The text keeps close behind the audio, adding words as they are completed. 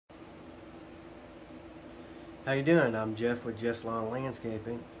How you doing? I'm Jeff with Jeff's Lawn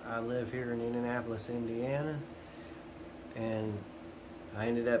Landscaping. I live here in Indianapolis, Indiana, and I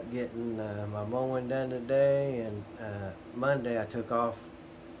ended up getting my mowing done today. And Monday I took off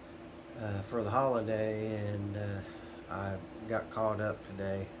for the holiday, and I got caught up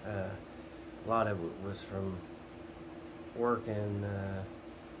today. A lot of it was from working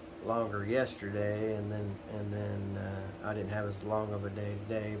longer yesterday, and then I didn't have as long of a day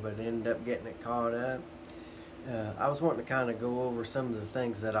today, but ended up getting it caught up. I was wanting to kind of go over some of the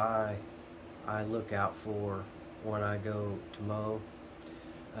things that I look out for when I go to mow.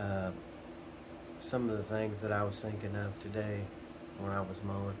 Uh, some of the things that I was thinking of today when I was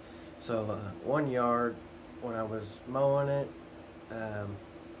mowing. So one yard, when I was mowing it, um,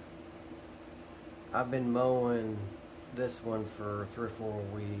 I've been mowing this one for 3 or 4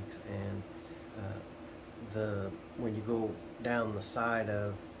 weeks, and the when you go down the side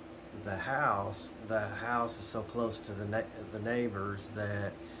of the house is so close to the neighbors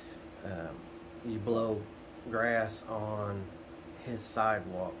that um, you blow grass on his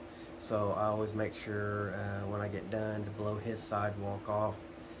sidewalk. So I always make sure when I get done to blow his sidewalk off.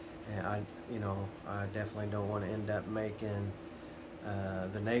 And I definitely don't want to end up making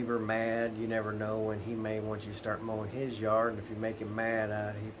the neighbor mad. You never know when he may want you to start mowing his yard, and if you make him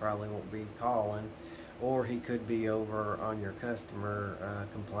mad, he probably won't be calling, or he could be over on your customer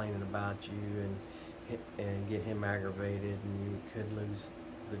complaining about you and get him aggravated, and you could lose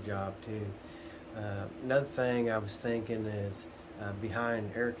the job too. Another thing I was thinking is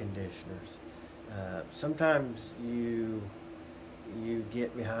behind air conditioners. Sometimes you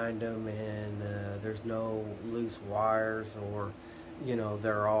get behind them, and there's no loose wires, or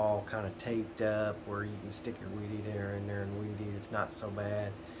they're all kind of taped up where you can stick your weed eater in there and weed eat. It's not so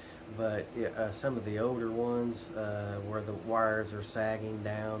bad. But some of the older ones where the wires are sagging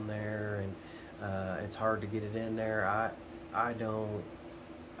down there, and it's hard to get it in there, I don't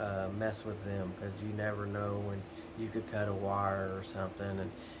mess with them, because you never know when you could cut a wire or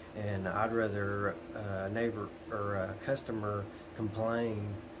something, and I'd rather a neighbor or a customer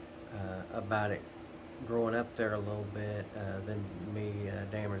complain about it growing up there a little bit than me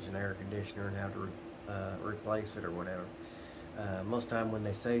damage an air conditioner and have to replace it or whatever. Most time when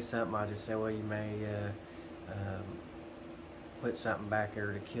they say something, I just say, well, you may um, put something back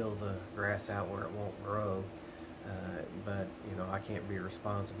there to kill the grass out where it won't grow. But I can't be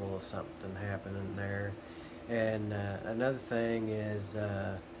responsible if something happening there. And another thing is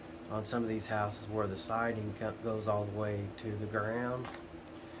on some of these houses where the siding goes all the way to the ground,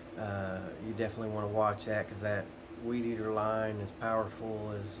 you definitely want to watch that, because that weed eater line, as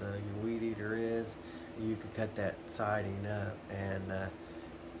powerful as your weed eater is, you could cut that siding up. And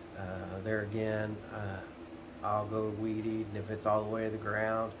there again, I'll go weed eat, and if it's all the way to the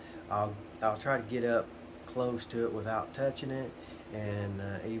ground, I'll try to get up close to it without touching it. And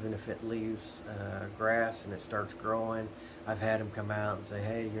even if it leaves grass and it starts growing, I've had them come out and say,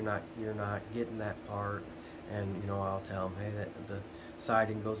 hey, you're not getting that part. And I'll tell them, hey, that the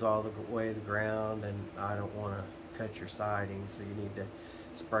siding goes all the way to the ground, and I don't want to cut your siding, so you need to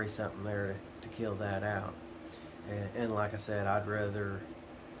spray something there to kill that out. And like I said, I'd rather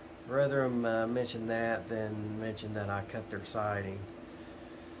them mention that than mention that I cut their siding.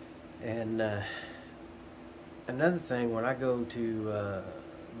 And another thing, when I go to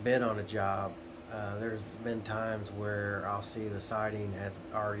bid on a job, there's been times where I'll see the siding has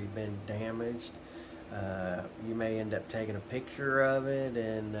already been damaged. You may end up taking a picture of it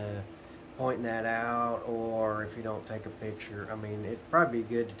and pointing that out, or if you don't take a picture, I mean, it'd probably be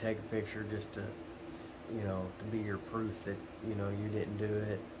good to take a picture just to to be your proof that you didn't do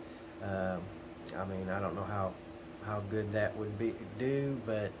it. I mean, I don't know how good that would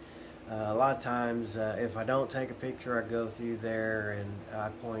but a lot of times if I don't take a picture, I go through there and I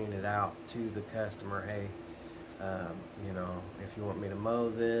point it out to the customer. Hey, if you want me to mow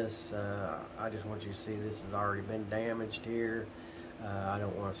this, I just want you to see this has already been damaged here. I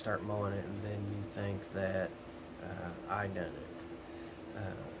don't want to start mowing it and then you think that I done it.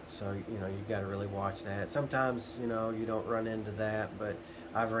 So you got to really watch that. Sometimes you don't run into that, but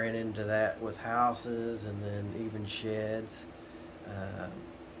I've ran into that with houses, and then even sheds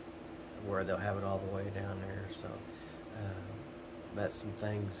where they'll have it all the way down there. So that's some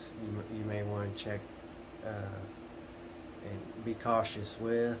things you may want to check and be cautious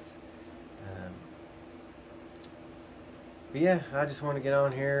with. But yeah, I just want to get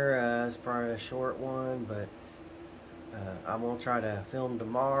on here. It's probably a short one, but I'm gonna try to film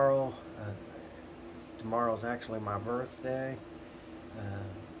tomorrow. Tomorrow's actually my birthday,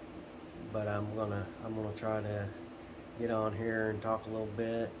 but I'm gonna try to get on here and talk a little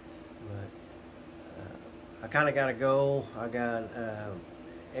bit. But I kind of got a goal. I got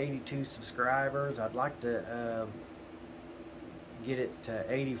 82 subscribers. I'd like to get it to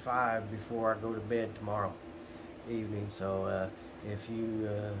 85 before I go to bed tomorrow evening. So if you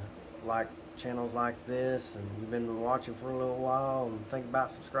like channels like this and you've been watching for a little while and think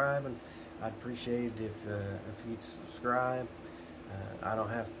about subscribing, I'd appreciate it if you'd subscribe. I don't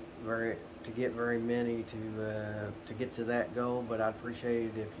have to get very many to get to that goal, but I'd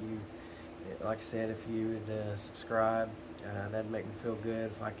appreciate it if you, like I said, if you would subscribe. That'd make me feel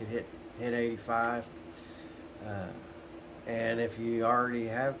good if I could hit 85. And if you already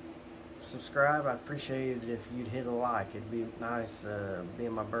have subscribed, I'd appreciate it if you'd hit a like. It'd be nice,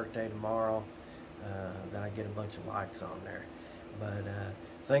 being my birthday tomorrow, that I get a bunch of likes on there. But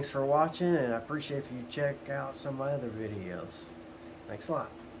thanks for watching, and I appreciate if you check out some of my other videos. Thanks a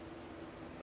lot.